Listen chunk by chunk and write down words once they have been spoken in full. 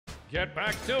Get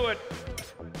back to it.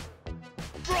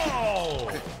 Brawl!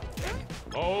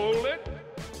 Hold it.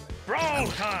 Brawl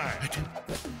time!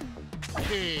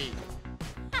 Hey!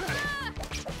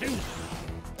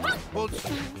 Hold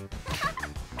still.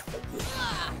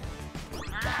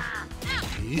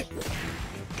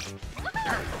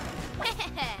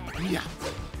 Yeah.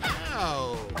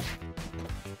 Ow!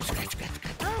 Scratch, scratch,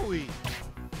 scratch. Owie!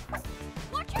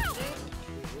 Watch out!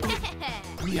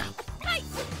 Yeah.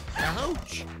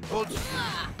 Ouch! Hold still.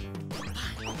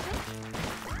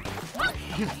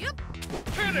 Yep.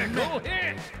 Critical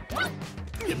hit!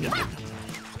 Yum, yum, yum.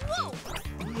 Whoa!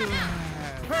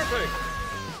 Perfect!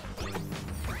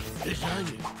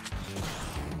 Lasagna.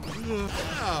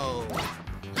 Ow!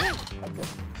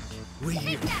 We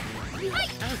here.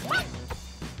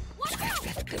 Watch out!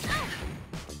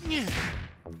 Yeah.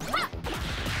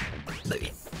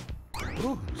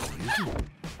 Oh, excuse me.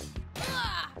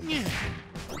 Yeah.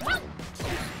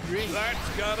 Great. That's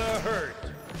gotta hurt.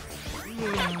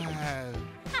 Yeah.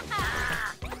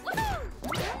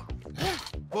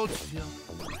 Hold still.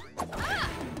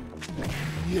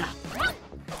 Yeah.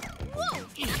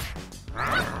 Yeah.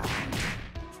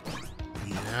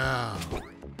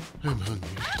 I'm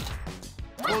hungry.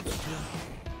 Hold still.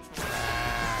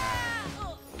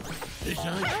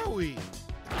 Lasagna. Owie.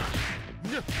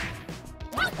 No.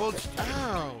 Hold still.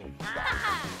 Ow.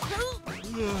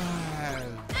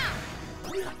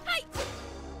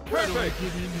 Where do I Perfect!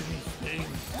 get into these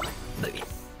things?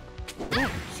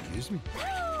 Oh, excuse me.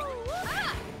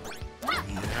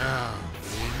 Yeah.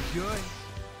 Enjoy.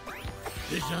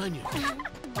 Lasagna.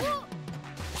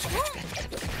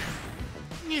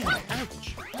 Yeah. Ouch.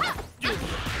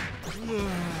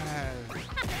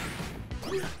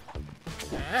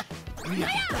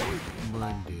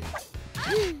 Monday.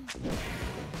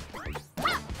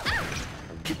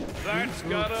 That's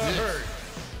gotta hurt.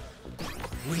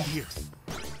 We here.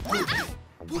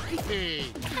 Hey.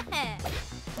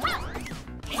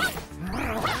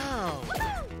 Ow.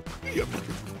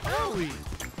 Owie.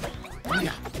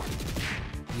 Yeah.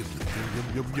 Yum,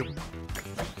 yum, yum, yum.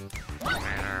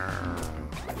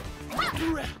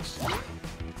 Rex.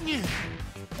 Yeah.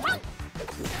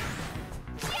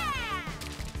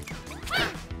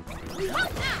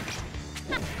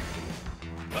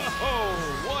 Oh,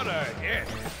 what a hit!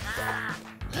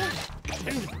 Yeah.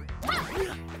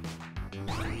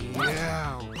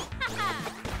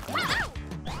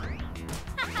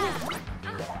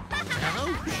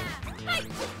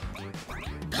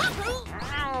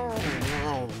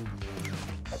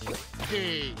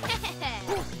 Hey.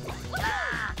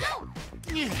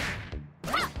 Yeah.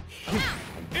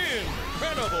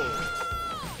 Incredible!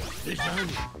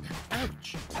 Lasagna. Ouch.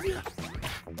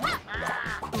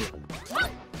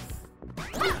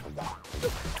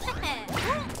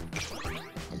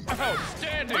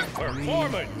 Outstanding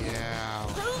performance! Yeah.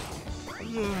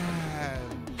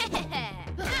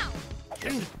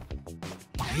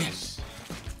 Yes.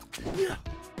 Yeah.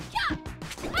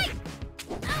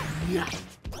 Yeah.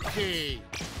 Hey.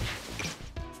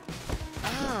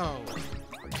 Ow.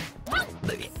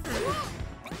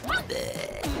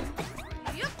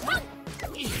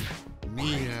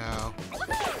 Meow.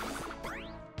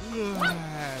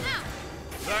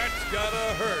 That's gotta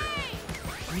hurt!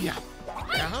 Yeah.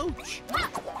 Ouch.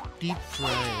 Deep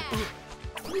fried.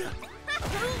 Yeah.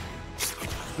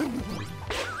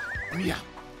 Yeah.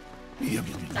 Yeah.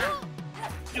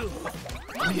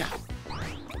 Yeah.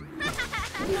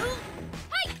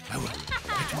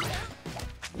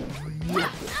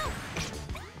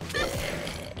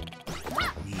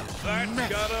 That's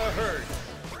gotta hurt!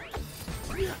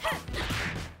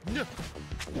 No.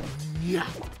 Yeah.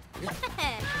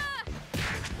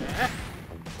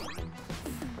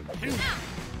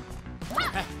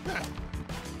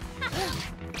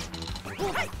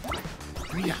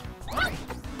 Yeah.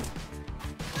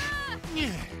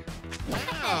 Yeah.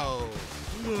 Ow.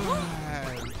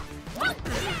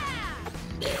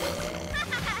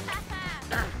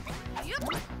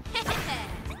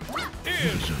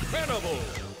 Incredible!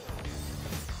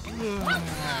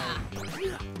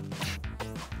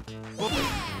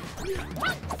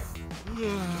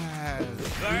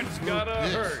 That's gotta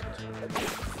hurt!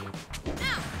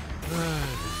 The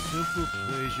simple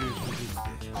pleasures of the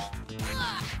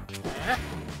best.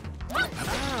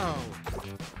 Ow!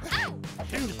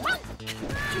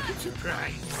 Chicken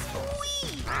surprise!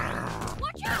 Sweet!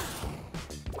 Watch out!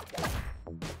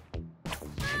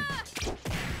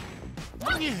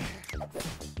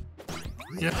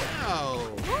 Yeah!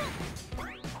 Ow!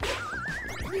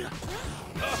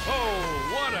 Oh,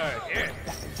 what a hit!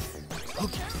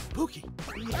 Pokey! Pokey!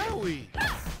 Owie!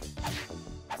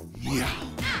 Yeah!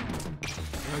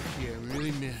 Okay, I'm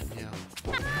really mad now.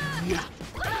 Yeah.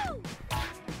 Woo!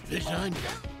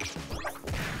 Lasagna.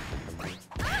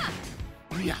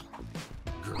 Yeah.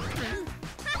 Girl.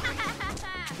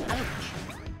 Ouch.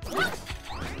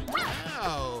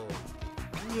 Ow.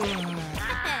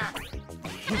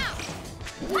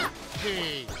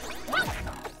 Hey.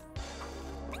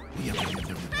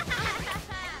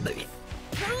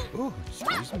 Oh,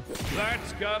 excuse me.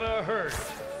 That's gotta hurt.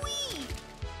 Wee!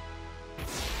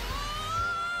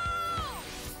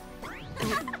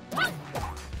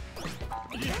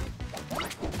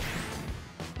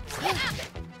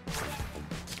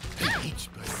 I hate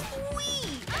spiders.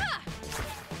 Wee! Ah!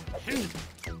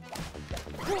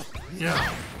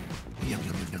 Yeah. Yum,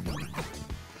 yum, yum, yum, yum, yum.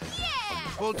 Yeah!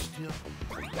 Hold still.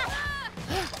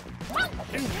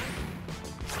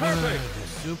 Perfect. The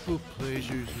simple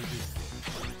pleasures of this.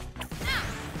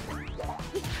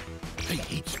 I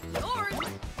hate spiders.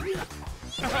 Yours!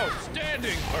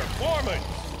 Outstanding performance.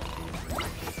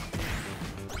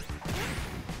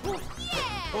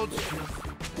 Yeah! Hold still.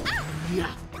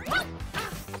 Yeah.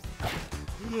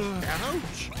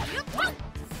 Ouch.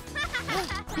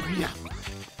 Yeah.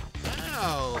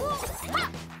 Ow.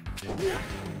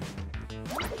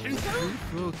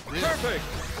 Fruitful this. Perfect.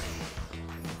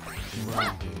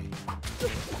 Monday.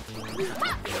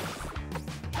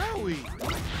 Owie.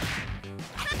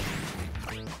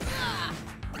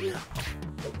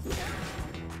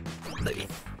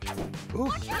 Oh.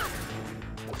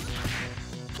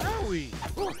 Owie.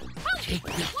 Take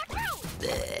that.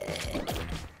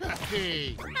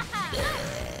 Hey.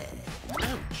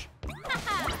 Ouch.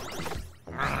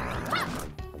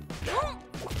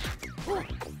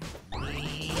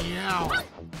 Meow.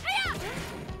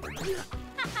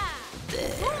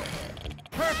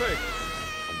 Perfect.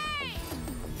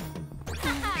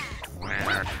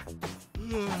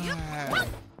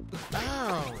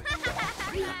 Ow.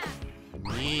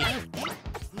 Me.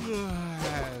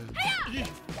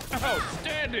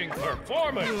 Outstanding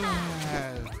performance.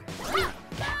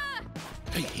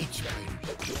 I hate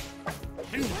spiders.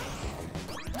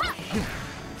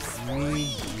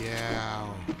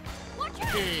 Meow.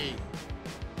 Hey.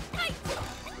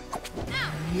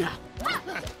 Yeah.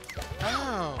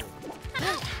 Ow.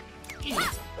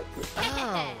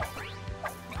 Ow.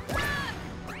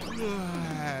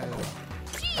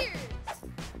 Cheers!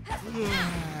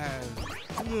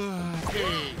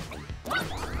 Hey.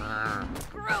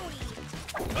 Grody!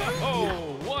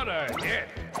 Oh, what a hit.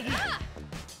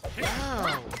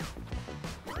 Ow.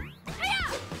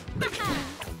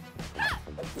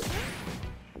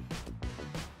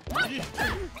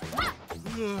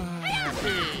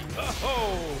 Hey.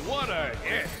 Oh, what a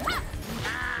hit.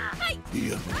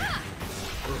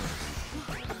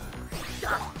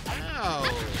 Ow.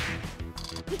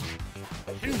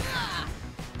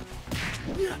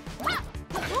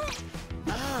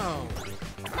 Ow.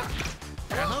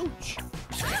 Ouch.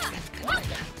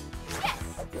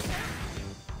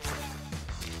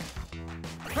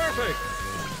 Perfect.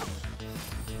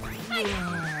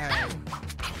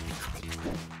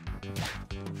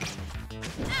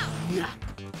 Yeah.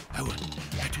 I would.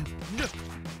 I do. No.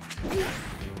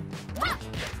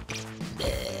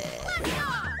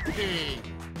 Hey.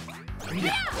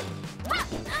 Yeah.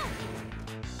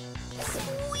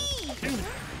 Sweet!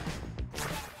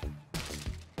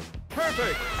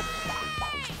 Perfect.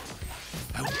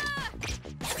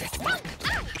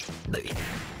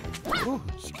 Oh,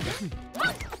 excuse me.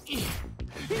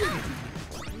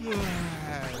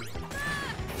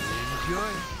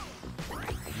 Enjoy.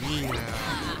 Yeah.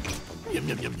 Yum,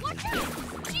 yum, yum, yum.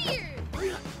 Cheers!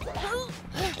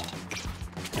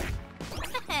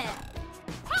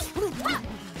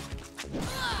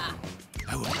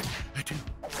 I would. I do.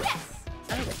 Yes!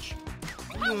 Ouch.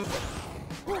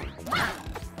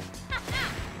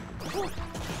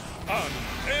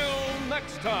 Until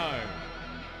next time.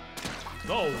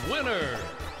 The winner.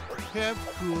 Have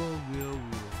cool, will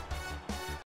rule.